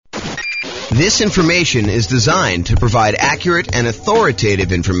This information is designed to provide accurate and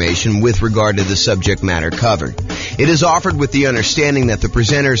authoritative information with regard to the subject matter covered. It is offered with the understanding that the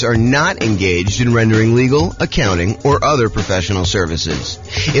presenters are not engaged in rendering legal, accounting, or other professional services.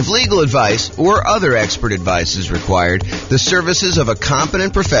 If legal advice or other expert advice is required, the services of a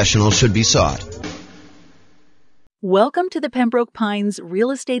competent professional should be sought. Welcome to the Pembroke Pines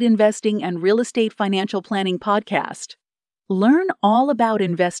Real Estate Investing and Real Estate Financial Planning Podcast. Learn all about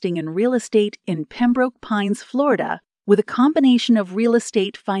investing in real estate in Pembroke Pines, Florida, with a combination of real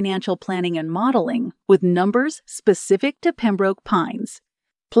estate financial planning and modeling with numbers specific to Pembroke Pines,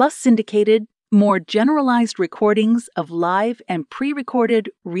 plus syndicated, more generalized recordings of live and pre-recorded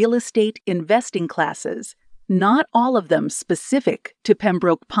real estate investing classes, not all of them specific to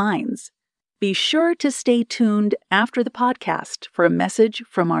Pembroke Pines. Be sure to stay tuned after the podcast for a message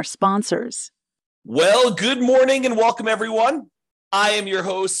from our sponsors. Well, good morning and welcome, everyone. I am your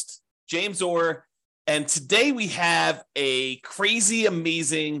host, James Orr, and today we have a crazy,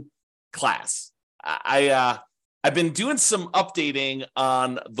 amazing class. I've been doing some updating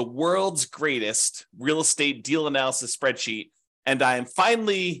on the world's greatest real estate deal analysis spreadsheet, and I am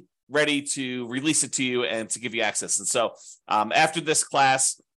finally ready to release it to you and to give you access. And so after this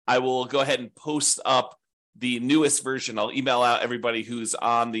class, I will go ahead and post up the newest version. I'll email out everybody who's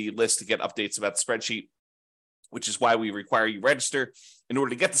on the list to get updates about the spreadsheet, which is why we require you register in order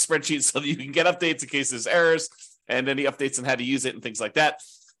to get the spreadsheet so that you can get updates in case there's errors and any updates on how to use it and things like that.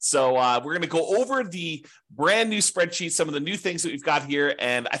 So we're going to go over the brand new spreadsheet, some of the new things that we've got here,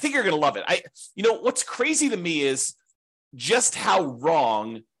 and I think you're going to love it. What's crazy to me is just how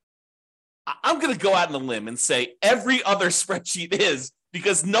wrong I'm going to go out on a limb and say every other spreadsheet is,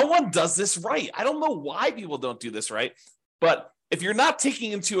 because no one does this right. I don't know why people don't do this right, but if you're not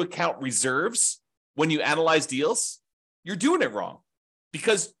taking into account reserves when you analyze deals, you're doing it wrong,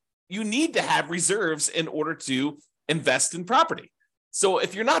 because you need to have reserves in order to invest in property. So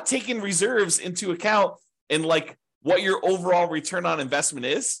if you're not taking reserves into account in like what your overall return on investment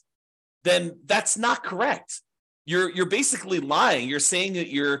is, then that's not correct. You're basically lying. You're saying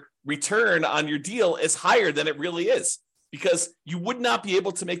that your return on your deal is higher than it really is, because you would not be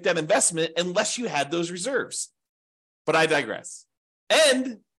able to make that investment unless you had those reserves. But I digress.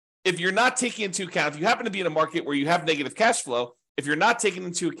 And if you're not taking into account, if you happen to be in a market where you have negative cash flow, if you're not taking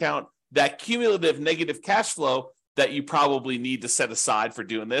into account that cumulative negative cash flow that you probably need to set aside for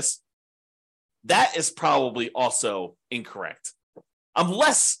doing this, that is probably also incorrect. I'm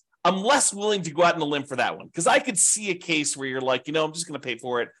less willing to go out on a limb for that one, because I could see a case where you're like, I'm just going to pay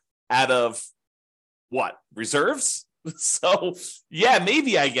for it out of what? Reserves? So yeah,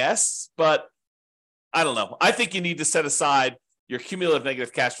 maybe, I guess, but I don't know. I think you need to set aside your cumulative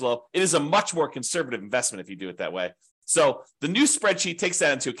negative cash flow. It is a much more conservative investment if you do it that way. So the new spreadsheet takes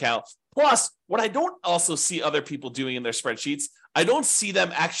that into account. Plus, what I don't also see other people doing in their spreadsheets, I don't see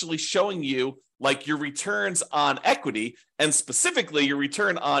them actually showing you like your returns on equity, and specifically your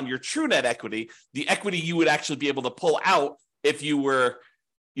return on your true net equity, the equity you would actually be able to pull out if you were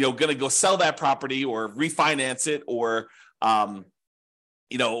going to go sell that property or refinance it or, or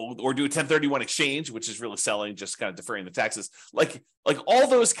do a 1031 exchange, which is really selling, just kind of deferring the taxes. Like all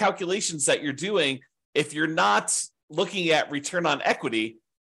those calculations that you're doing, if you're not looking at return on equity,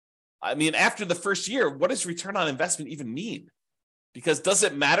 I mean, after the first year, what does return on investment even mean? Because does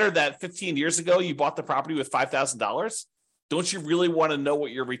it matter that 15 years ago you bought the property with $5,000? Don't you really want to know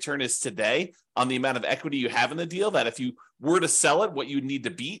what your return is today on the amount of equity you have in the deal, that if you were to sell it, what you need to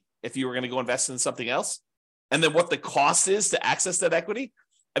beat if you were going to go invest in something else? And then what the cost is to access that equity?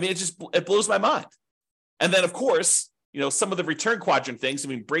 I mean, it blows my mind. And then, of course, some of the return quadrant things,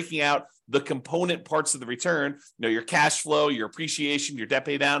 breaking out the component parts of the return, your cash flow, your appreciation, your debt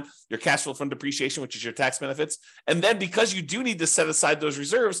pay down, your cash flow from depreciation, which is your tax benefits. And then because you do need to set aside those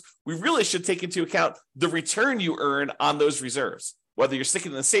reserves, we really should take into account the return you earn on those reserves, whether you're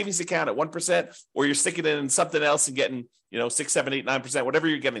sticking in the savings account at 1% or you're sticking it in something else and getting, 6, 7, 8, 9%, whatever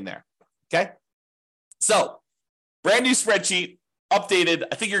you're getting there. Okay. So brand new spreadsheet, updated.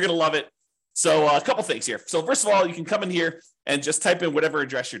 I think you're going to love it. So a couple things here. So first of all, you can come in here and just type in whatever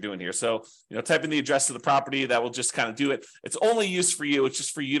address you're doing here. So, type in the address of the property. That will just kind of do it. It's only used for you. It's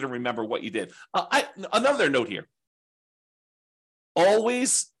just for you to remember what you did. Another note here.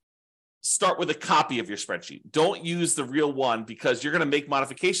 Always start with a copy of your spreadsheet. Don't use the real one, because you're going to make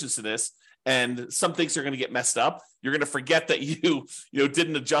modifications to this and some things are going to get messed up. You're going to forget that you did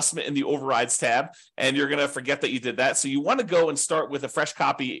an adjustment in the overrides tab, and you're going to forget that you did that. So you want to go and start with a fresh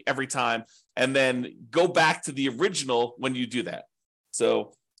copy every time, and then go back to the original when you do that.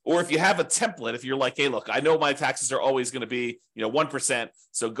 So Or if you have a template, if you're like, hey, look, I know my taxes are always going to be, 1%.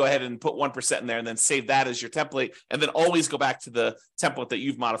 So go ahead and put 1% in there and then save that as your template. And then always go back to the template that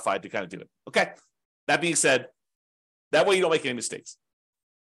you've modified to kind of do it. Okay. That being said, that way you don't make any mistakes.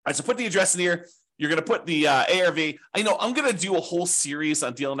 All right. So put the address in here. You're going to put the ARV. I'm going to do a whole series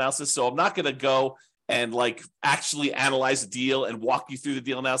on deal analysis. So I'm not going to go and actually analyze a deal and walk you through the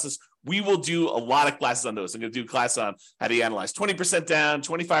deal analysis. We will do a lot of classes on those. I'm going to do a class on how to analyze 20% down,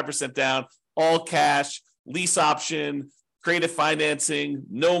 25% down, all cash, lease option, creative financing,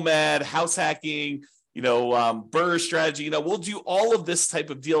 nomad, house hacking, BRRRR strategy. We'll do all of this type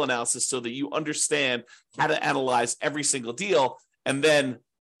of deal analysis so that you understand how to analyze every single deal. And then,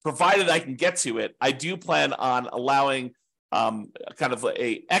 provided I can get to it, I do plan on allowing kind of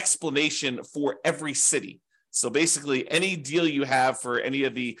a explanation for every city. So basically, any deal you have for any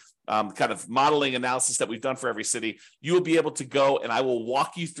of the kind of modeling analysis that we've done for every city, you will be able to go and I will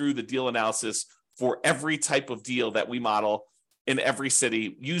walk you through the deal analysis for every type of deal that we model in every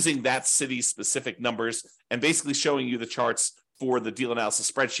city using that city's specific numbers and basically showing you the charts for the deal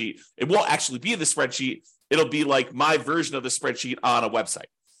analysis spreadsheet. It won't actually be the spreadsheet. It'll be like my version of the spreadsheet on a website.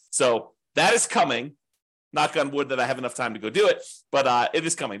 So that is coming. Knock on wood that I have enough time to go do it, but it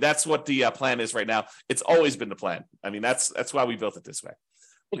is coming. That's what the plan is right now. It's always been the plan. I mean, that's why we built it this way.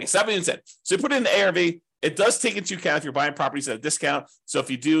 Okay, so that being said, so you put it in the ARV. It does take into account if you're buying properties at a discount. So if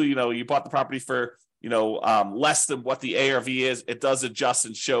you do, you bought the property for, less than what the ARV is, it does adjust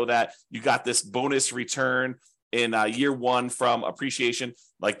and show that you got this bonus return in year one from appreciation,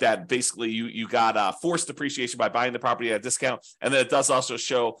 like that. Basically, you got forced appreciation by buying the property at a discount, and then it does also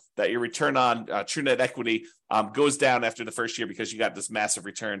show that your return on true net equity goes down after the first year because you got this massive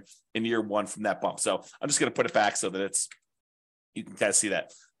return in year one from that bump. So I'm just going to put it back so that you can kind of see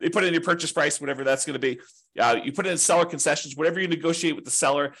that. They put in your purchase price, whatever that's going to be. You put in seller concessions, whatever you negotiate with the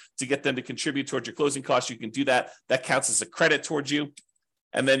seller to get them to contribute towards your closing costs, you can do that. That counts as a credit towards you.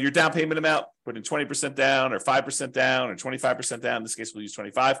 And then your down payment amount, put in 20% down or 5% down or 25% down. In this case, we'll use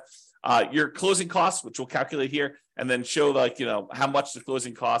 25. Your closing costs, which we'll calculate here, and then show how much the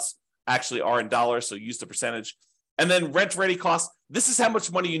closing costs actually are in dollars. So use the percentage. And then rent ready costs. This is how much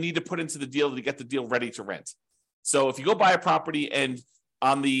money you need to put into the deal to get the deal ready to rent. So if you go buy a property and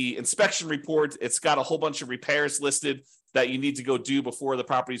on the inspection report, it's got a whole bunch of repairs listed that you need to go do before the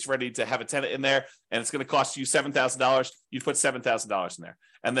property is ready to have a tenant in there, and it's going to cost you $7,000, you put $7,000 in there.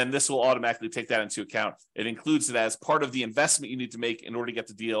 And then this will automatically take that into account. It includes it as part of the investment you need to make in order to get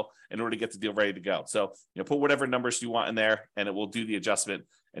the deal ready to go. So, put whatever numbers you want in there, and it will do the adjustment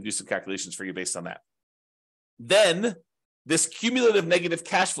and do some calculations for you based on that. Then this cumulative negative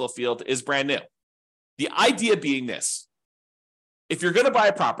cash flow field is brand new. The idea being this: if you're going to buy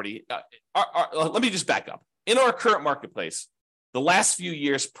a property, let me just back up. In our current marketplace, the last few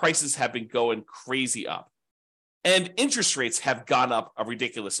years, prices have been going crazy up, and interest rates have gone up a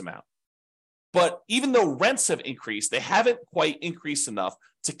ridiculous amount. But even though rents have increased, they haven't quite increased enough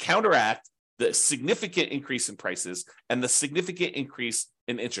to counteract the significant increase in prices and the significant increase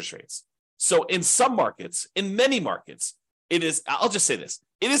in interest rates. So in some markets, in many markets, I'll just say this,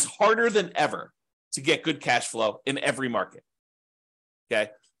 it is harder than ever to get good cash flow in every market.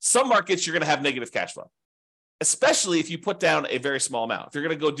 Okay. Some markets, you're going to have negative cash flow, especially if you put down a very small amount. If you're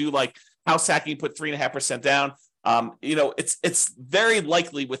going to go do house hacking, put 3.5% down, it's very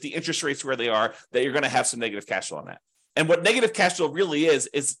likely with the interest rates where they are that you're going to have some negative cash flow on that. And what negative cash flow really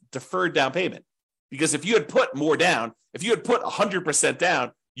is deferred down payment. Because if you had put more down, if you had put 100%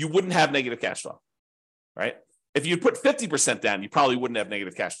 down, you wouldn't have negative cash flow, right? If you put 50% down, you probably wouldn't have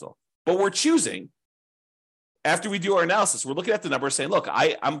negative cash flow. But we're choosing, after we do our analysis, we're looking at the numbers saying, look,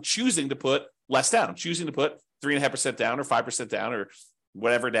 I'm choosing to put less down. I'm choosing to put 3.5% down or 5% down or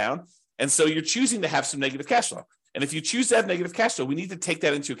whatever down. And so you're choosing to have some negative cash flow. And if you choose to have negative cash flow, we need to take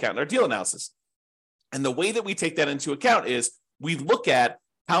that into account in our deal analysis. And the way that we take that into account is we look at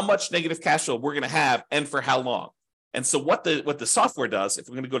how much negative cash flow we're going to have and for how long. And so what the software does, if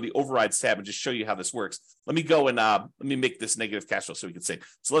we're going to go to the overrides tab and just show you how this works, let me go and let me make this negative cash flow so we can see.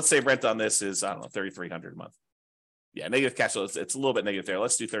 So let's say rent on this is, I don't know, $3,300 a month. Yeah, negative cash flow, it's a little bit negative there.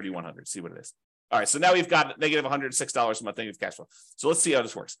 Let's do $3,100, see what it is. All right, so now we've got negative $106 a month negative cash flow. So let's see how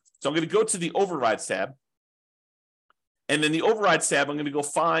this works. So I'm going to go to the overrides tab. And in the overrides tab, I'm going to go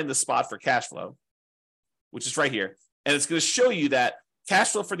find the spot for cash flow, which is right here. And it's going to show you that cash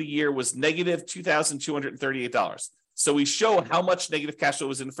flow for the year was negative $2,238. So we show how much negative cash flow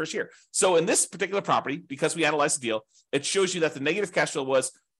was in the first year. So in this particular property, because we analyzed the deal, it shows you that the negative cash flow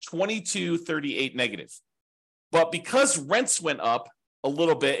was $2,238 negative. But because rents went up a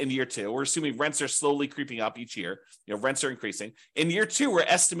little bit in year two. We're assuming rents are slowly creeping up each year. Rents are increasing. In year two, we're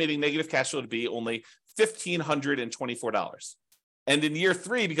estimating negative cash flow to be only $1,524. And in year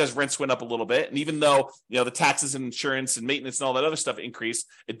three, because rents went up a little bit, and even though the taxes and insurance and maintenance and all that other stuff increased,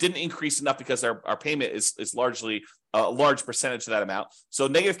 it didn't increase enough because our payment is largely a large percentage of that amount. So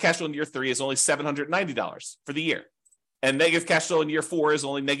negative cash flow in year three is only $790 for the year. And negative cash flow in year four is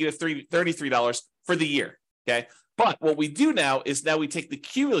only negative $33 for the year. Okay. But what we do now is we take the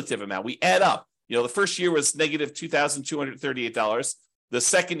cumulative amount. We add up. The first year was negative $2,238. The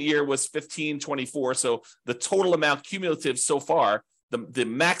second year was $1,524. So the total amount cumulative so far, the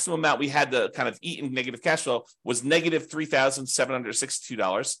maximum amount we had to kind of eat in negative cash flow was negative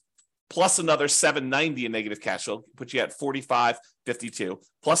 $3,762, plus another $790 in negative cash flow, put you at $4,552,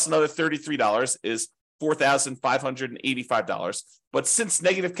 plus another $33 is $4,585. But since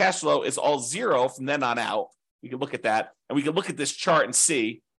negative cash flow is all zero from then on out, we can look at that, and we can look at this chart and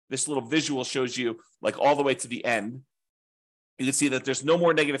see this little visual shows you like all the way to the end. You can see that there's no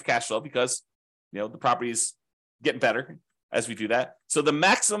more negative cash flow because the property is getting better as we do that. So the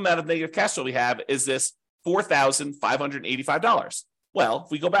maximum amount of negative cash flow we have is this $4,585. Well,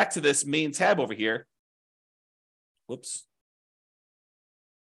 if we go back to this main tab over here, whoops.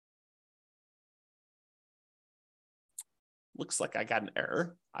 Looks like I got an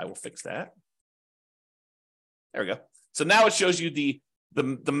error. I will fix that. There we go. So now it shows you the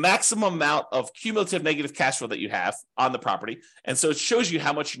maximum amount of cumulative negative cash flow that you have on the property. And so it shows you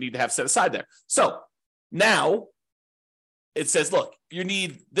how much you need to have set aside there. So now it says, look, you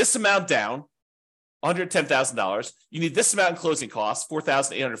need this amount down, $110,000. You need this amount in closing costs,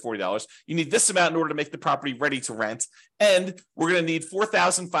 $4,840. You need this amount in order to make the property ready to rent. And we're going to need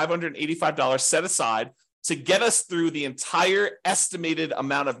 $4,585 set aside to get us through the entire estimated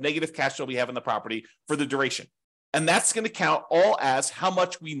amount of negative cash flow we have in the property for the duration. And that's going to count all as how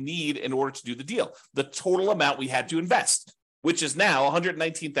much we need in order to do the deal, the total amount we had to invest, which is now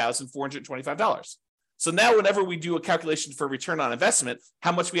 $119,425. So now whenever we do a calculation for return on investment,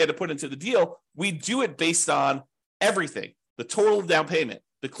 how much we had to put into the deal, we do it based on everything, the total down payment,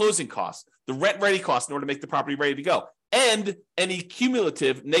 the closing costs, the rent ready costs in order to make the property ready to go, and any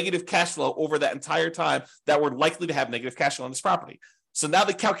cumulative negative cash flow over that entire time that we're likely to have negative cash flow on this property. So now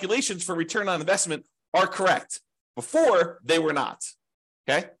the calculations for return on investment are correct. Before, they were not,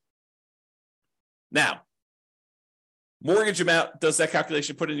 okay? Now, mortgage amount does that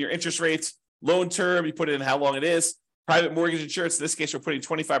calculation, put in your interest rates, loan term, you put in how long it is, private mortgage insurance, in this case, we're putting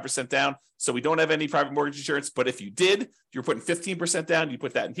 25% down, so we don't have any private mortgage insurance, but if you did, you're putting 15% down, you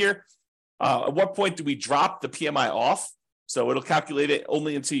put that in here. At what point do we drop the PMI off? So it'll calculate it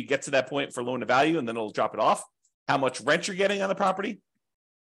only until you get to that point for loan to value, and then it'll drop it off. How much rent you're getting on the property.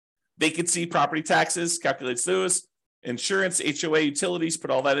 Vacancy, property taxes, calculates those. Insurance, HOA, utilities,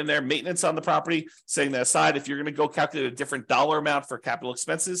 put all that in there. Maintenance on the property, setting that aside. If you're going to go calculate a different dollar amount for capital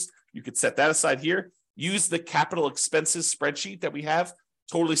expenses, you could set that aside here. Use the capital expenses spreadsheet that we have,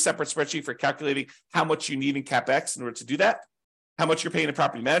 totally separate spreadsheet for calculating how much you need in CapEx in order to do that. How much you're paying in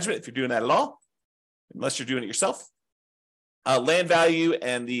property management, if you're doing that at all, unless you're doing it yourself. Land value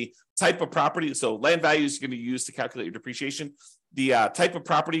and the type of property. So land value is going to be used to calculate your depreciation. The type of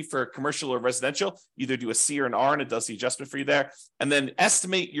property for commercial or residential, either do a C or an R, and it does the adjustment for you there. And then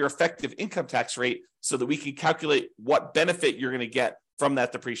estimate your effective income tax rate so that we can calculate what benefit you're going to get from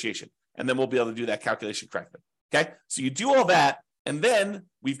that depreciation. And then we'll be able to do that calculation correctly. Okay, so you do all that, and then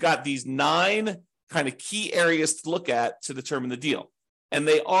we've got these 9 kind of key areas to look at to determine the deal. And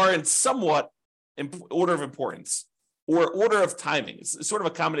they are in somewhat order of importance or order of timing. It's sort of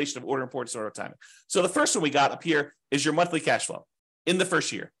a combination of order of importance and order of timing. So the first one we got up here is your monthly cash flow in the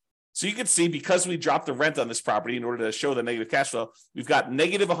first year. So you can see, because we dropped the rent on this property in order to show the negative cash flow, we've got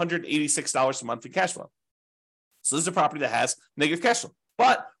negative $186 a month in cash flow. So this is a property that has negative cash flow,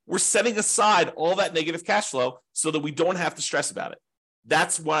 but we're setting aside all that negative cash flow so that we don't have to stress about it.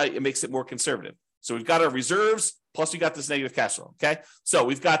 That's why it makes it more conservative. So we've got our reserves, plus we got this negative cash flow, okay? So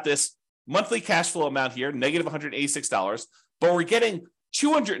we've got this monthly cash flow amount here, negative $186, but we're getting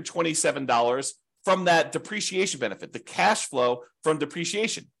 $227 from that depreciation benefit, the cash flow from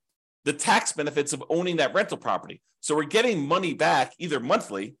depreciation, the tax benefits of owning that rental property. So we're getting money back either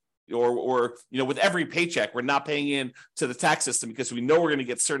monthly or with every paycheck. We're not paying in to the tax system because we know we're going to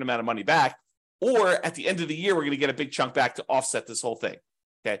get a certain amount of money back, or at the end of the year, we're going to get a big chunk back to offset this whole thing.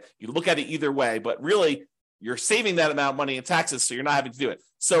 Okay, you look at it either way, but really you're saving that amount of money in taxes, so you're not having to do it.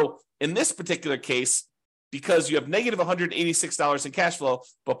 So in this particular case, because you have negative $186 in cash flow,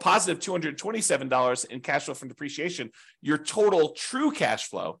 but positive $227 in cash flow from depreciation, your total true cash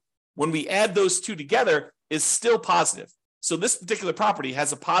flow, when we add those two together, is still positive. So this particular property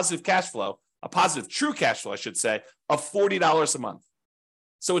has a positive cash flow, a positive true cash flow, I should say, of $40 a month.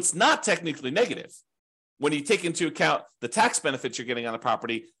 So it's not technically negative when you take into account the tax benefits you're getting on the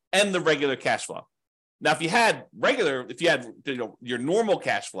property and the regular cash flow. Now, if you had your normal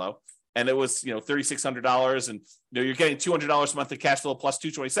cash flow and it was $3,600 and you're getting $200 a month of cash flow plus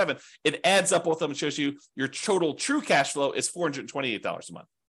 $227, it adds up both of them and shows you your total true cash flow is $428 a month.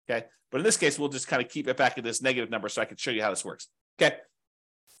 Okay, but in this case, we'll just kind of keep it back at this negative number so I can show you how this works. Okay,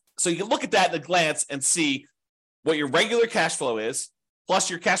 so you can look at that at a glance and see what your regular cash flow is plus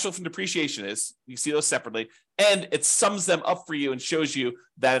your cash flow from depreciation is. You see those separately, and it sums them up for you and shows you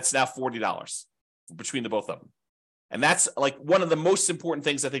that it's now $40 between the both of them. And that's like one of the most important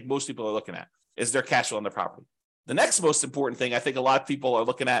things I think most people are looking at is their cash flow on their property. The next most important thing I think a lot of people are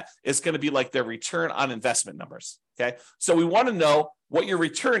looking at is going to be like their return on investment numbers. Okay, so we want to know what your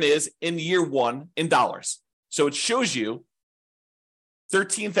return is in year one in dollars. So it shows you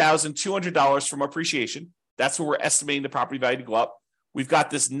 $13,200 from appreciation. That's where we're estimating the property value to go up. We've got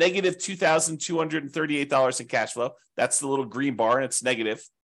this negative $2,238 in cash flow. That's the little green bar, and it's negative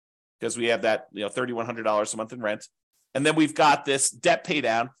because we have that $3,100 a month in rent. And then we've got this debt pay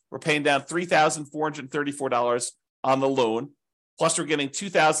down. We're paying down $3,434 on the loan, plus we're getting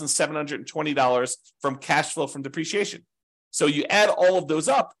 $2,720 from cash flow from depreciation. So you add all of those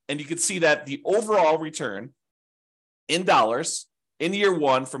up, and you can see that the overall return in dollars in year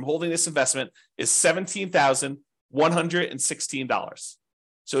one from holding this investment is $17,116.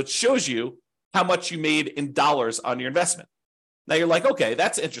 So it shows you how much you made in dollars on your investment. Now you're like, okay,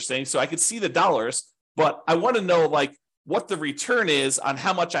 that's interesting. So I could see the dollars, but I want to know like what the return is on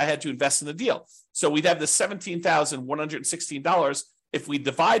how much I had to invest in the deal. So we'd have the $17,116. If we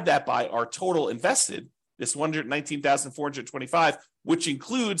divide that by our total invested, this $119,425, which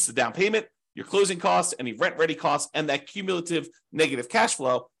includes the down payment, your closing costs, any rent-ready costs, and that cumulative negative cash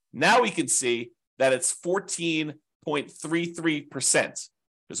flow, now we can see that it's 14.33%.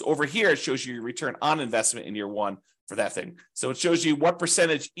 Because over here, it shows you your return on investment in year one for that thing. So it shows you what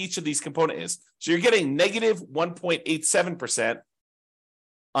percentage each of these component is. So you're getting negative 1.87%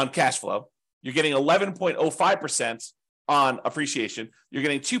 on cash flow. You're getting 11.05% on appreciation. You're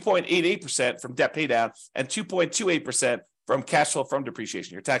getting 2.88% from debt pay down and 2.28% from cash flow from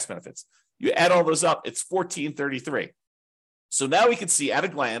depreciation, your tax benefits. You add all those up, it's 1433. So now we can see at a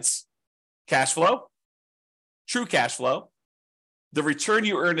glance, cash flow, true cash flow, the return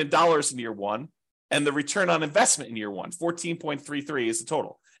you earned in dollars in year one, and the return on investment in year one, 14.33 is the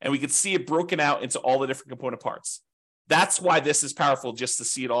total. And we can see it broken out into all the different component parts. That's why this is powerful, just to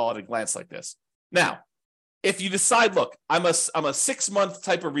see it all at a glance like this. Now, if you decide, look, I'm a 6-month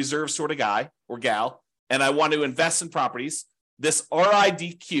type of reserve sort of guy or gal, and I want to invest in properties, this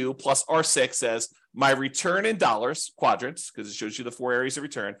RIDQ plus R6 says my return in dollars, quadrants, because it shows you the 4 areas of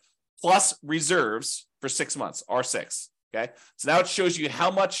return, plus reserves for 6 months, R6. Okay, so now it shows you how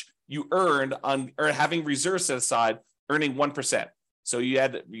much you earned on or having reserves set aside, earning 1%. So you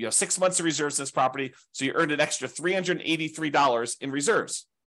had 6 months of reserves in this property, so you earned an extra $383 in reserves.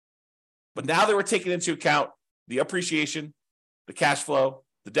 But now that we're taking into account the appreciation, the cash flow,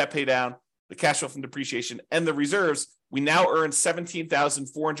 the debt pay down, the cash flow from depreciation, and the reserves, we now earn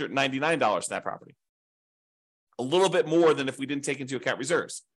 $17,499 in that property. A little bit more than if we didn't take into account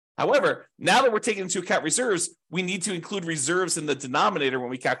reserves. However, now that we're taking into account reserves, we need to include reserves in the denominator when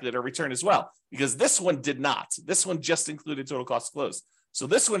we calculate our return as well, because this one did not. This one just included total cost to close. So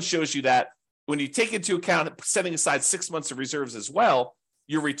this one shows you that when you take into account setting aside 6 months of reserves as well,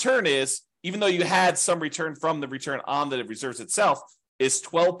 your return is, even though you had some return from the return on the reserves itself, is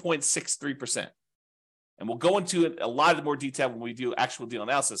 12.63%. And we'll go into a lot more detail when we do actual deal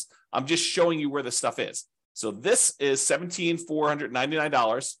analysis. I'm just showing you where this stuff is. So this is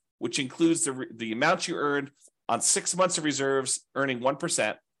 $17,499, which includes the amount you earned on 6 months of reserves, earning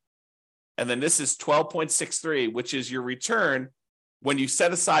 1%. And then this is 12.63, which is your return when you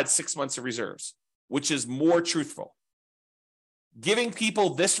set aside 6 months of reserves, which is more truthful. Giving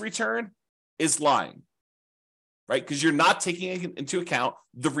people this return is lying, right? Because you're not taking into account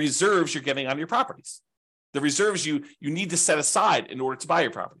the reserves you're getting on your properties. The reserves you need to set aside in order to buy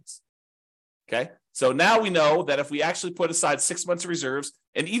your properties. Okay? So now we know that if we actually put aside 6 months of reserves,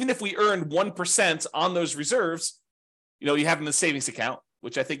 and even if we earn 1% on those reserves, you have in the savings account,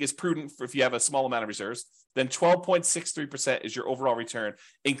 which I think is prudent for if you have a small amount of reserves, then 12.63% is your overall return,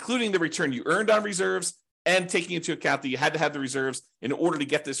 including the return you earned on reserves and taking into account that you had to have the reserves in order to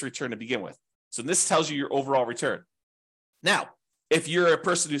get this return to begin with. So this tells you your overall return. Now, if you're a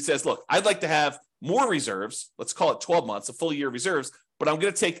person who says, look, I'd like to have more reserves, let's call it 12 months, a full year of reserves, but I'm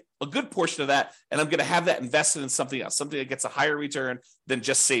going to take a good portion of that and I'm going to have that invested in something else, something that gets a higher return than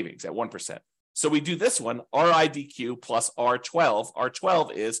just savings at 1%. So we do this one, RIDQ plus R12.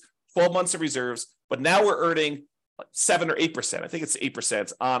 R12 is 12 months of reserves, but now we're earning 7 or 8%. I think it's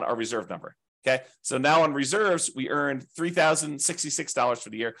 8% on our reserve number. Okay. So now on reserves, we earned $3,066 for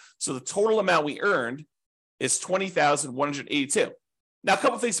the year. So the total amount we earned is $20,182. Now, a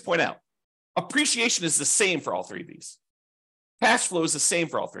couple of things to point out. Appreciation is the same for all three of these. Cash flow is the same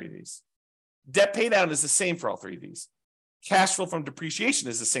for all three of these. Debt pay down is the same for all three of these. Cash flow from depreciation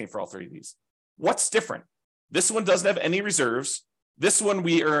is the same for all three of these. What's different? This one doesn't have any reserves. This one,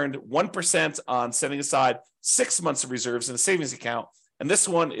 we earned 1% on setting aside 6 months of reserves in a savings account. And this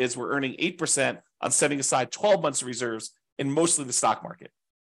one is we're earning 8% on setting aside 12 months of reserves in mostly the stock market.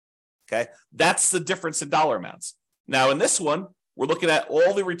 Okay, that's the difference in dollar amounts. Now, in this one, we're looking at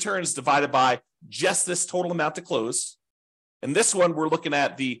all the returns divided by just this total amount to close. In this one, we're looking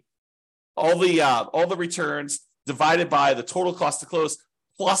at all the returns divided by the total cost to close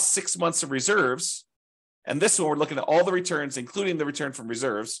plus 6 months of reserves. And this one, we're looking at all the returns, including the return from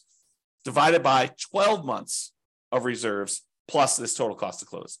reserves, divided by 12 months of reserves plus this total cost to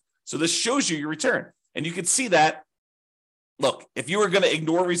close. So this shows you your return. And you can see that, look, if you were going to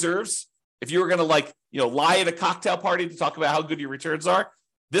ignore reserves, if you were going to lie at a cocktail party to talk about how good your returns are,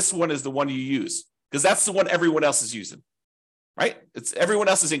 this one is the one you use because that's the one everyone else is using, right? Everyone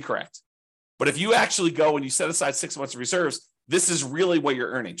else is incorrect. But if you actually go and you set aside 6 months of reserves, this is really what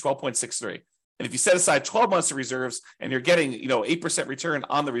you're earning, 12.63. And if you set aside 12 months of reserves and you're getting 8% return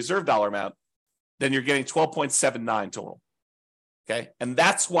on the reserve dollar amount, then you're getting 12.79 total. Okay. And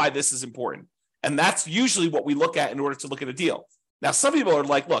that's why this is important. And that's usually what we look at in order to look at a deal. Now, some people are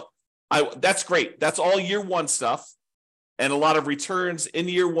like, look, that's great. That's all year one stuff and a lot of returns in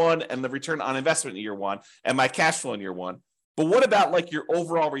year one and the return on investment in year one and my cash flow in year one. But what about like your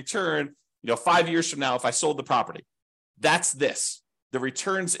overall return, 5 years from now, if I sold the property? That's the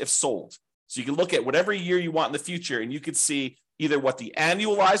returns if sold. So you can look at whatever year you want in the future and you could see either what the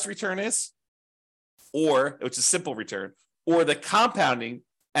annualized return is, or which is simple return, or the compounding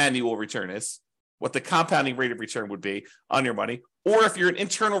annual return is, what the compounding rate of return would be on your money. Or if you're an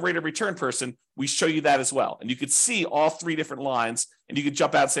internal rate of return person, we show you that as well. And you could see all three different lines and you could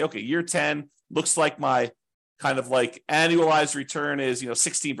jump out and say, okay, year 10 looks like my kind of like annualized return is,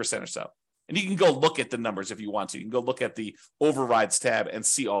 16% or so. And you can go look at the numbers if you want to. You can go look at the overrides tab and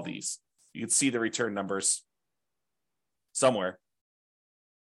see all these. You can see the return numbers somewhere.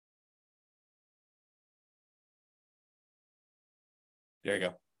 There you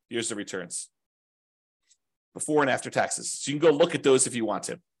go. Here's the returns. Before and after taxes. So you can go look at those if you want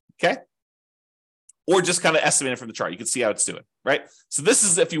to. Okay? Or just kind of estimate it from the chart. You can see how it's doing, right? So this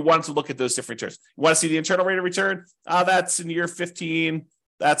is if you wanted to look at those different returns. You want to see the internal rate of return? That's in year 15.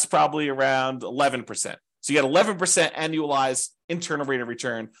 That's probably around 11%. So you get 11% annualized internal rate of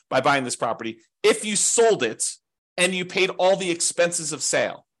return by buying this property. If you sold it and you paid all the expenses of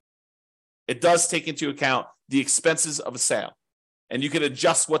sale, it does take into account the expenses of a sale. And you can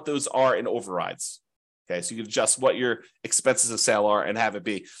adjust what those are in overrides. Okay, so you can adjust what your expenses of sale are and have it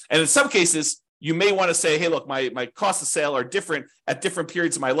be. And in some cases, you may want to say, hey, look, my costs of sale are different at different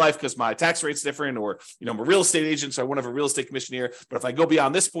periods of my life because my tax rate's different, or I'm a real estate agent, so I won't have a real estate commission here. But if I go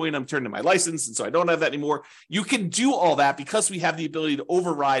beyond this point, I'm turning my license, and so I don't have that anymore. You can do all that because we have the ability to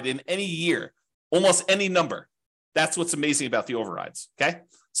override in any year, almost any number. That's what's amazing about the overrides. Okay,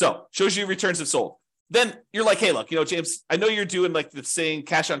 so shows you returns if sold. Then you're like, hey, look, James, I know you're doing like the saying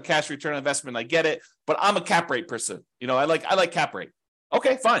cash on cash return on investment. I get it, but I'm a cap rate person. I like cap rate.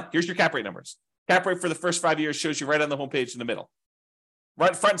 Okay, fine. Here's your cap rate numbers. Cap rate for the first 5 years shows you right on the homepage in the middle,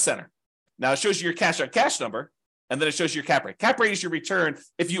 right front and center. Now it shows you your cash on cash number, and then it shows you your cap rate. Cap rate is your return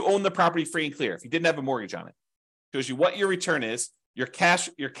if you own the property free and clear, if you didn't have a mortgage on it. It shows you what your return is, your cash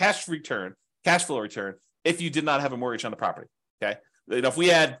return, cash flow return, if you did not have a mortgage on the property. Okay. If we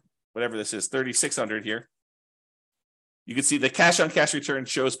had whatever this is, 3,600 here, you can see the cash on cash return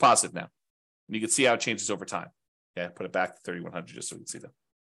shows positive now. And you can see how it changes over time. Okay, put it back to 3,100 just so we can see them.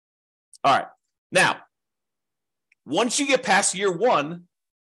 All right. Now, once you get past year one,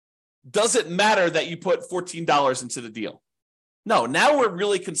 does it matter that you put $14 into the deal? No, now we're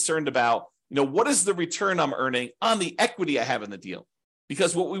really concerned about, what is the return I'm earning on the equity I have in the deal?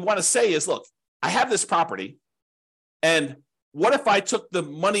 Because what we want to say is, look, I have this property, and what if I took the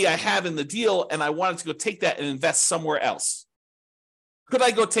money I have in the deal and I wanted to go take that and invest somewhere else? Could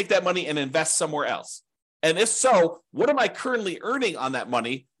I go take that money and invest somewhere else? And if so, what am I currently earning on that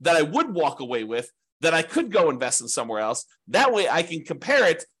money that I would walk away with that I could go invest in somewhere else? That way I can compare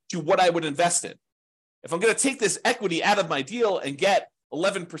it to what I would invest in. If I'm going to take this equity out of my deal and get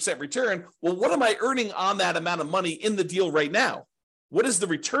 11% return. Well, what am I earning on that amount of money in the deal right now? What is the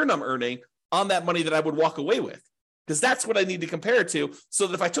return I'm earning on that money that I would walk away with? Because that's what I need to compare it to, so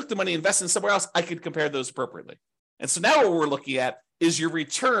that if I took the money and invested in somewhere else, I could compare those appropriately. And so now what we're looking at is your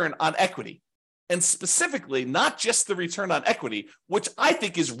return on equity. And specifically, not just the return on equity, which I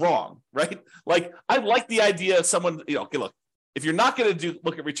think is wrong, right? Like, I like the idea of someone, okay, look, if you're not going to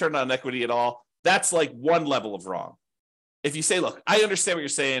look at return on equity at all, that's like one level of wrong. If you say, look, I understand what you're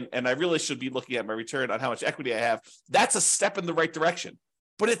saying, and I really should be looking at my return on how much equity I have, that's a step in the right direction.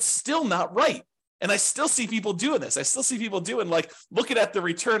 But it's still not right. And I still see people doing this. I still see people doing, like, looking at the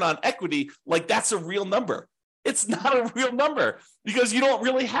return on equity like that's a real number. It's not a real number because you don't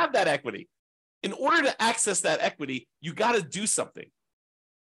really have that equity. In order to access that equity, you got to do something.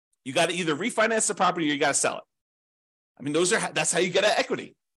 You got to either refinance the property or you got to sell it. I mean, that's how you get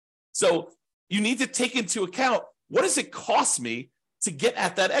equity. So you need to take into account, what does it cost me to get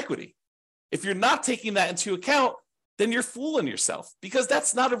at that equity? If you're not taking that into account, then you're fooling yourself, because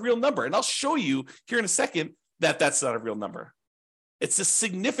that's not a real number. And I'll show you here in a second that that's not a real number. It's a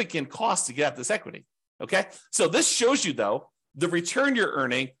significant cost to get at this equity. Okay. So this shows you, though, the return you're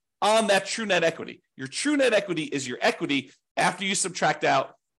earning on that true net equity. Your true net equity is your equity after you subtract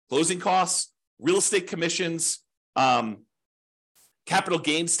out closing costs, real estate commissions, capital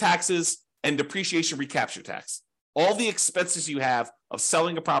gains taxes, and depreciation recapture tax. All the expenses you have of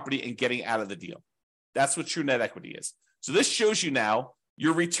selling a property and getting out of the deal. That's what true net equity is. So this shows you now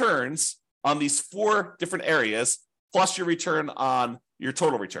your returns on these 4 different areas, plus your return on your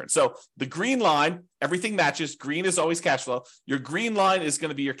total return. So the green line, everything matches. Green is always cash flow. Your green line is going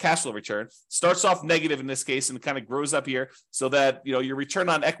to be your cash flow return. Starts off negative in this case and kind of grows up here, so that your return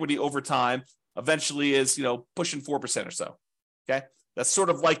on equity over time eventually is pushing 4% or so. Okay, that's sort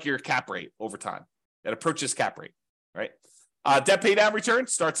of like your cap rate over time. It approaches cap rate, right? Debt pay down return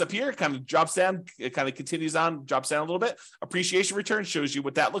starts up here, kind of drops down, it kind of continues on, drops down a little bit. Appreciation return shows you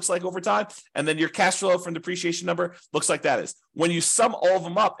what that looks like over time. And then your cash flow from depreciation number looks like that is. When you sum all of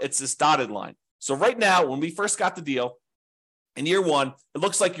them up, it's this dotted line. So right now, when we first got the deal, in year 1, it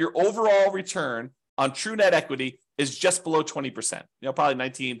looks like your overall return on true net equity is just below 20%, probably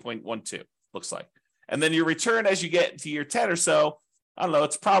 19.12 looks like. And then your return as you get to year 10 or so, I don't know,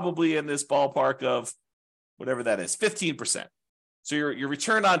 it's probably in this ballpark of whatever that is, 15%. So your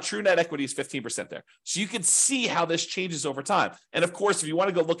return on true net equity is 15% there. So you can see how this changes over time. And of course, if you want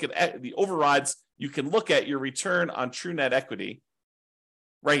to go look at the overrides, you can look at your return on true net equity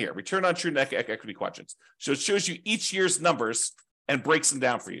right here, return on true net equity quadrants. So it shows you each year's numbers and breaks them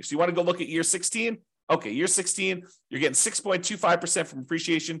down for you. So you want to go look at year 16? Okay, year 16, you're getting 6.25% from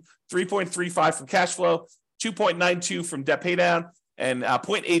appreciation, 3.35 from cash flow, 2.92 from debt paydown, and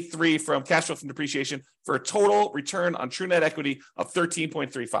 0.83 from cash flow from depreciation, for a total return on true net equity of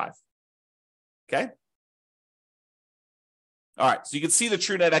 13.35. Okay? All right, so you can see the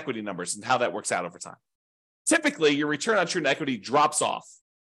true net equity numbers and how that works out over time. Typically, your return on true net equity drops off.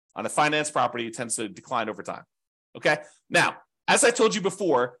 On a finance property, it tends to decline over time. Okay? Now, as I told you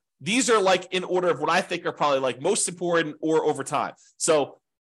before, these are like in order of what I think are probably like most important or over time. So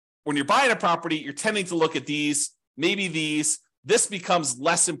when you're buying a property, you're tending to look at these, maybe these. This becomes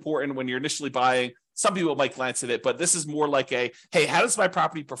less important when you're initially buying. Some people might glance at it, but this is more like hey, how does my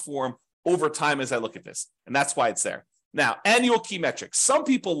property perform over time as I look at this? And that's why it's there. Now, annual key metrics. Some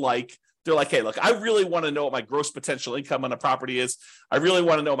people they're like, hey, look, I really want to know what my gross potential income on a property is. I really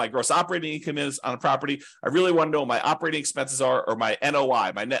want to know what my gross operating income is on a property. I really want to know what my operating expenses are, or my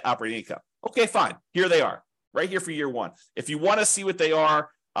NOI, my net operating income. Okay, fine. Here they are, right here for year 1. If you want to see what they are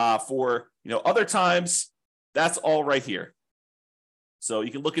for other times, that's all right here. So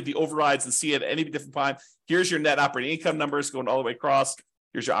you can look at the overrides and see it at any different time. Here's your net operating income numbers going all the way across.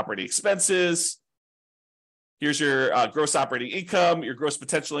 Here's your operating expenses. Here's your gross operating income, your gross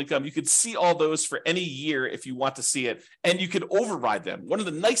potential income. You could see all those for any year if you want to see it, and you can override them. One of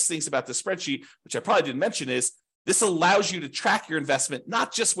the nice things about the spreadsheet, which I probably didn't mention, is this allows you to track your investment,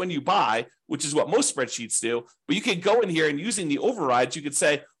 not just when you buy, which is what most spreadsheets do, but you can go in here and using the overrides, you could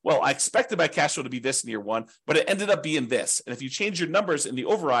say, well, I expected my cash flow to be this in year 1, but it ended up being this. And if you change your numbers in the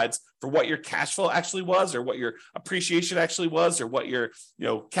overrides for what your cash flow actually was, or what your appreciation actually was, or what your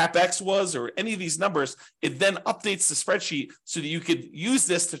CapEx was, or any of these numbers, it then updates the spreadsheet so that you could use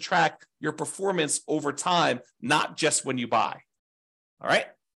this to track your performance over time, not just when you buy. All right.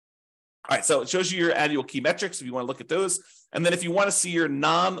 All right, so it shows you your annual key metrics if you want to look at those. And then if you want to see your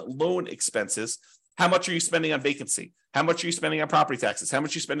non-loan expenses, how much are you spending on vacancy? How much are you spending on property taxes? How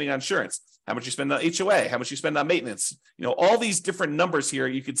much are you spending on insurance? How much you spend on HOA? How much you spend on maintenance? All these different numbers here,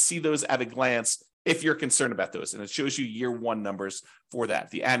 you can see those at a glance if you're concerned about those. And it shows you year one numbers for that,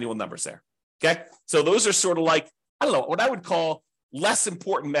 the annual numbers there. Okay. So those are sort of like, I don't know, what I would call less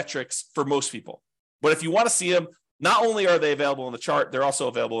important metrics for most people. But if you want to see them, not only are they available in the chart, they're also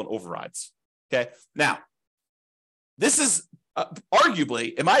available in overrides. Okay. Now, this is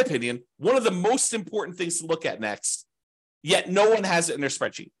arguably, in my opinion, one of the most important things to look at next, yet no one has it in their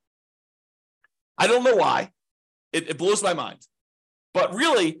spreadsheet. I don't know why. It blows my mind. But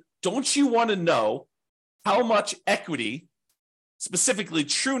really, don't you want to know how much equity, specifically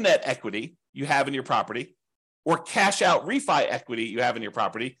true net equity, you have in your property, or cash out refi equity you have in your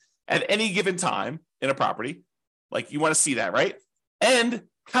property at any given time in a property? Like, you want to see that, right? And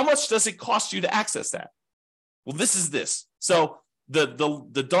how much does it cost you to access that? Well, this is this. So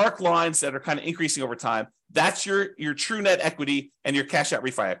the dark lines that are kind of increasing over time, that's your true net equity and your cash out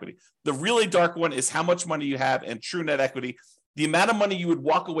refi equity. The really dark one is how much money you have in true net equity, the amount of money you would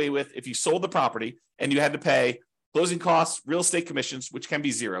walk away with if you sold the property and you had to pay closing costs, real estate commissions, which can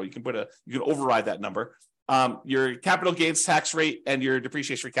be zero. You can override that number. Your capital gains tax rate and your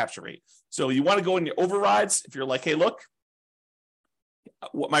depreciation recapture rate. So you want to go in your overrides. If you're like, hey, look,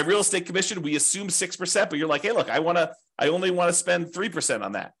 what my real estate commission, we assume 6%, but you're like, hey, look, I only want to spend 3%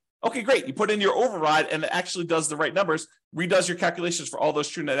 on that. Okay, great. You put in your override and it actually does the right numbers, redoes your calculations for all those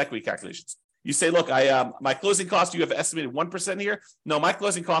true net equity calculations. You say, look, my closing costs, you have estimated 1% here. No, my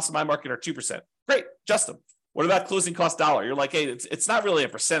closing costs in my market are 2%. Great, adjust them. What about closing cost dollar? You're like, hey, it's not really a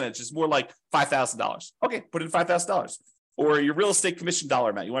percentage. It's more like $5,000. Okay, put in $5,000. Or your real estate commission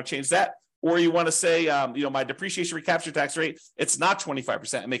dollar amount. You want to change that? Or you want to say, my depreciation recapture tax rate, it's not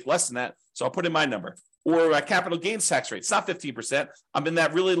 25%. I make less than that, so I'll put in my number. Or capital gains tax rate, it's not 15%. I'm in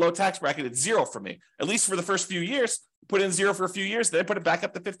that really low tax bracket. It's zero for me, at least for the first few years. Put in zero for a few years, then put it back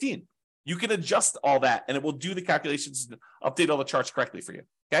up to 15. You can adjust all that, and it will do the calculations and update all the charts correctly for you.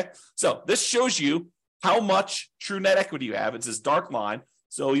 Okay, so this shows you how much true net equity you have. It's this dark line.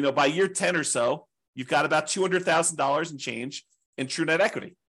 So by year 10 or so, you've got about $200,000 and change in true net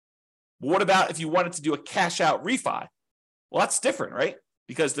equity. But what about if you wanted to do a cash out refi? Well, that's different, right?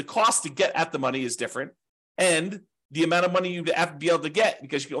 Because the cost to get at the money is different, and the amount of money you have to be able to get,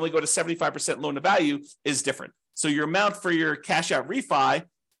 because you can only go to 75% loan to value, is different. So your amount for your cash out refi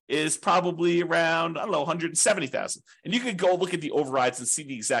is probably around, $170,000. And you could go look at the overrides and see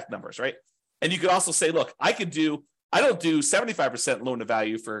the exact numbers, right? And you could also say, look, I don't do 75% loan to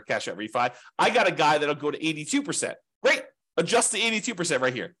value for cash out refi. I got a guy that'll go to 82%. Great. Adjust to 82%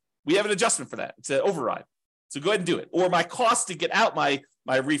 right here. We have an adjustment for that. It's an override. So go ahead and do it. Or my cost to get out my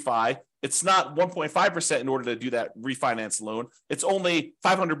refi, it's not 1.5% in order to do that refinance loan. It's only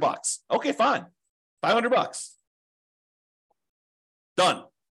 $500. Okay, fine. $500. Done.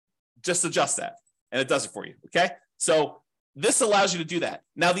 Just adjust that. And it does it for you. Okay. So this allows you to do that.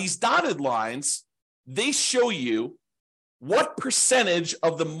 Now, these dotted lines, they show you what percentage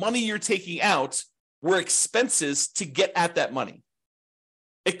of the money you're taking out were expenses to get at that money.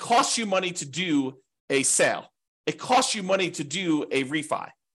 It costs you money to do a sale. It costs you money to do a refi.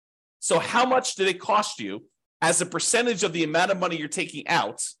 So how much did it cost you as a percentage of the amount of money you're taking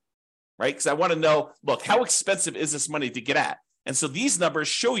out, right? Because I want to know, look, how expensive is this money to get at? And so these numbers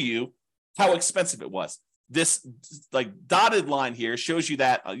show you how expensive it was. This like dotted line here shows you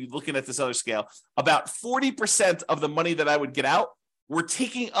that, looking at this other scale, about 40% of the money that I would get out were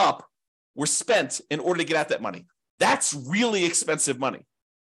spent in order to get at that money. That's really expensive money.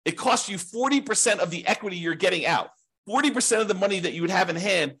 It costs you 40% of the equity you're getting out. 40% of the money that you would have in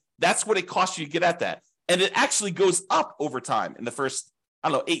hand, that's what it costs you to get at that. And it actually goes up over time in the first,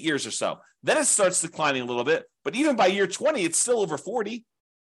 8 years or so. Then it starts declining a little bit. But even by year 20, it's still over 40. It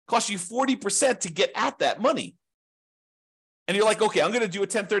costs you 40% to get at that money. And you're like, okay, I'm going to do a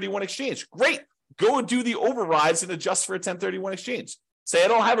 1031 exchange. Great. Go and do the overrides and adjust for a 1031 exchange. Say, I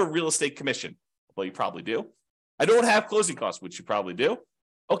don't have a real estate commission. Well, you probably do. I don't have closing costs, which you probably do.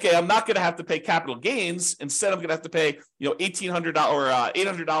 Okay, I'm not going to have to pay capital gains. Instead, I'm going to have to pay $1,800 or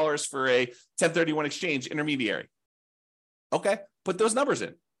 $800 for a 1031 exchange intermediary. Okay, put those numbers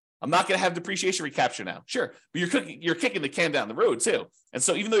in. I'm not going to have depreciation recapture now. Sure, but you're kicking the can down the road too. And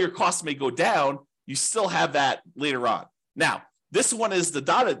so even though your costs may go down, you still have that later on. Now, this one is the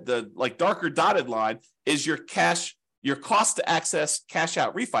darker dotted line is your cost to access cash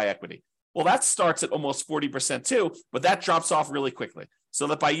out refi equity. Well, that starts at almost 40% too, but that drops off really quickly. So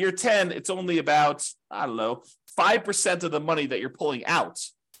that by year 10, it's only about, 5% of the money that you're pulling out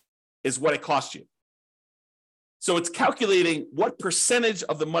is what it costs you. So it's calculating what percentage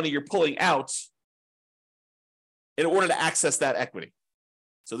of the money you're pulling out in order to access that equity.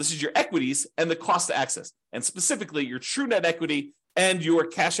 So this is your equities and the cost to access, and specifically your true net equity and your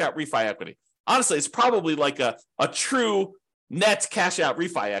cash out refi equity. Honestly, it's probably like a true net cash out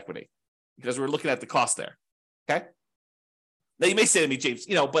refi equity because we're looking at the cost there. Okay. Now you may say to me, James,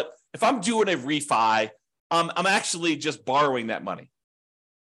 but if I'm doing a refi, I'm actually just borrowing that money.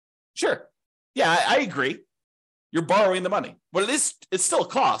 Sure. Yeah, I agree. You're borrowing the money, but it's still a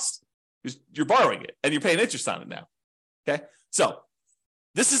cost. You're borrowing it and you're paying interest on it now. Okay. So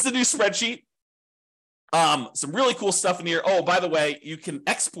this is the new spreadsheet. Some really cool stuff in here. Oh, by the way, you can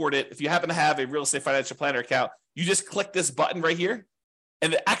export it. If you happen to have a real estate financial planner account, you just click this button right here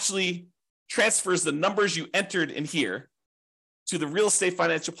and it actually transfers the numbers you entered in here to the real estate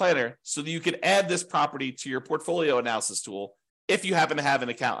financial planner so that you can add this property to your portfolio analysis tool if you happen to have an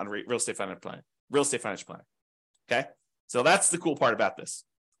account on real estate financial planner. Okay. So that's the cool part about this.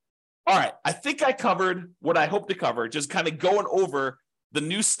 All right. I think I covered what I hope to cover, just kind of going over the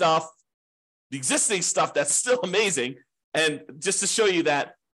new stuff, the existing stuff that's still amazing. And just to show you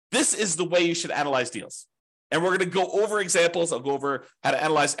that this is the way you should analyze deals. And we're going to go over examples. I'll go over how to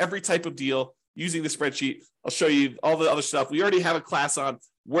analyze every type of deal using the spreadsheet. I'll show you all the other stuff. We already have a class on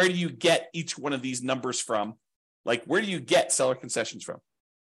where do you get each one of these numbers from? Like, where do you get seller concessions from?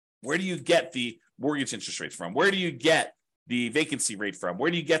 Where do you get the mortgage interest rates from? Where do you get the vacancy rate from? Where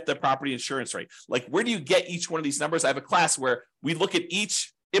do you get the property insurance rate? Like, where do you get each one of these numbers? I have a class where we look at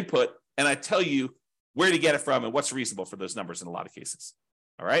each input and I tell you where to get it from and what's reasonable for those numbers in a lot of cases.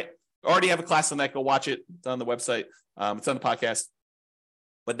 All right. I already have a class on that. Go watch it. It's on the website. It's on the podcast.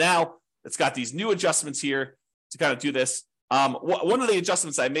 But now it's got these new adjustments here to kind of do this. One of the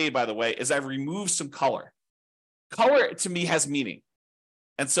adjustments I made, by the way, is I've removed some color. Color to me has meaning.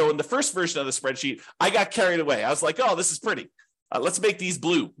 And so in the first version of the spreadsheet, I got carried away. I was like, oh, this is pretty. Let's make these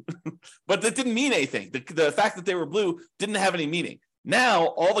blue. But that didn't mean anything. The fact that they were blue didn't have any meaning. Now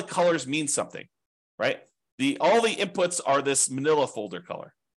all the colors mean something, right? All the inputs are this manila folder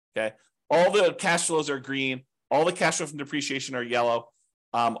color, okay? All the cash flows are green. All the cash flow from depreciation are yellow.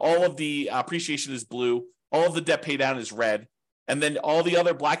 All of the appreciation is blue. All of the debt pay down is red. And then all the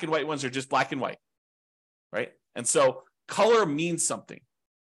other black and white ones are just black and white, right? And so color means something.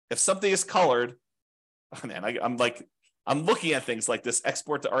 If something is colored, oh man, I'm looking at things like this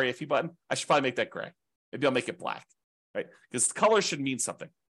export to REFE button. I should probably make that gray. Maybe I'll make it black, right? Because color should mean something.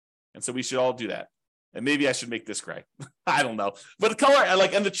 And so we should all do that. And maybe I should make this gray. I don't know. But the color,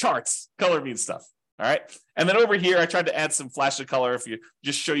 and the charts, color means stuff. All right. And then over here, I tried to add some flash of color if you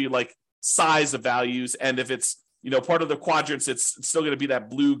just show you like size of values. And if it's, part of the quadrants, it's still going to be that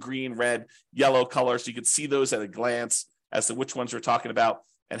blue, green, red, yellow color. So you can see those at a glance as to which ones we're talking about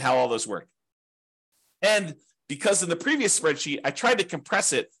and how all those work. And because in the previous spreadsheet, I tried to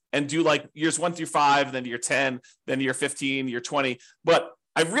compress it and do like years 1 through 5, then year 10, then year 15, year 20. But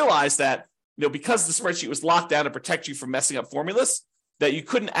I realized that, because the spreadsheet was locked down to protect you from messing up formulas, that you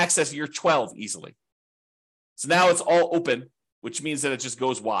couldn't access year 12 easily. So now it's all open, which means that it just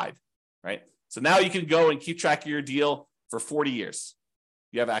goes wide, right? So now you can go and keep track of your deal for 40 years.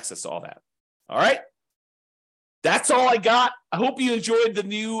 You have access to all that. All right. That's all I got. I hope you enjoyed the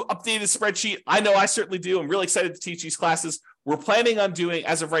new updated spreadsheet. I know I certainly do. I'm really excited to teach these classes. We're planning on doing,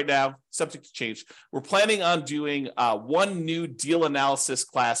 as of right now, subject to change, we're planning on doing one new deal analysis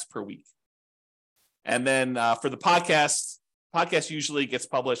class per week. And then for the podcast usually gets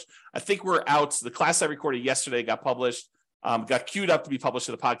published. I think we're out. The class I recorded yesterday got published, got queued up to be published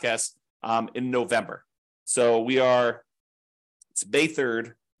to the podcast in November. So it's May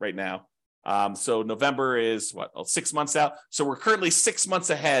 3rd right now. So November is 6 months out. So we're currently 6 months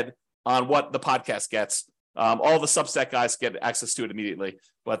ahead on what the podcast gets. All the Substack guys get access to it immediately,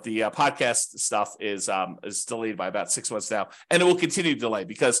 but the podcast stuff is delayed by about 6 months now, and it will continue to delay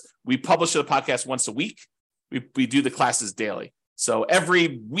because we publish the podcast once a week. We do the classes daily. So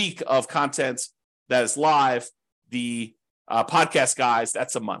every week of content that is live, the podcast guys,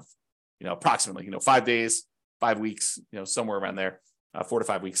 that's a month, approximately, 5 days, 5 weeks, somewhere around there. 4 to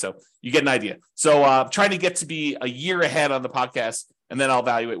 5 weeks. So you get an idea. So trying to get to be a year ahead on the podcast, and then I'll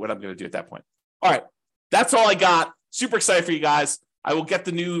evaluate what I'm going to do at that point. All right. That's all I got. Super excited for you guys. I will get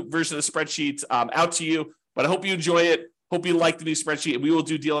the new version of the spreadsheet out to you, but I hope you enjoy it. Hope you like the new spreadsheet. And we will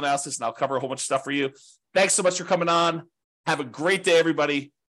do deal analysis, and I'll cover a whole bunch of stuff for you. Thanks so much for coming on. Have a great day,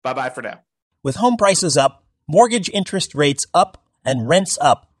 everybody. Bye-bye for now. With home prices up, mortgage interest rates up, and rents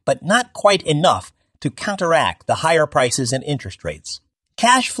up, but not quite enough to counteract the higher prices and interest rates.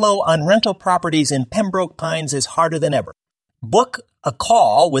 Cash flow on rental properties in Pembroke Pines is harder than ever. Book a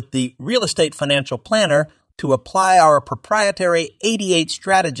call with the Real Estate Financial Planner to apply our proprietary 88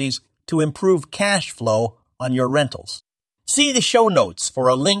 strategies to improve cash flow on your rentals. See the show notes for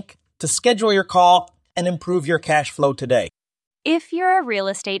a link to schedule your call and improve your cash flow today. If you're a real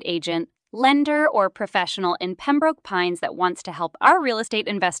estate agent lender, or professional in Pembroke Pines that wants to help our real estate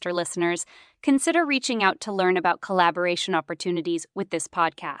investor listeners, consider reaching out to learn about collaboration opportunities with this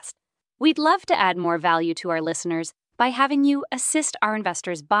podcast. We'd love to add more value to our listeners by having you assist our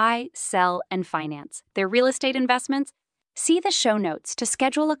investors buy, sell, and finance their real estate investments. See the show notes to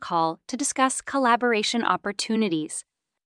schedule a call to discuss collaboration opportunities.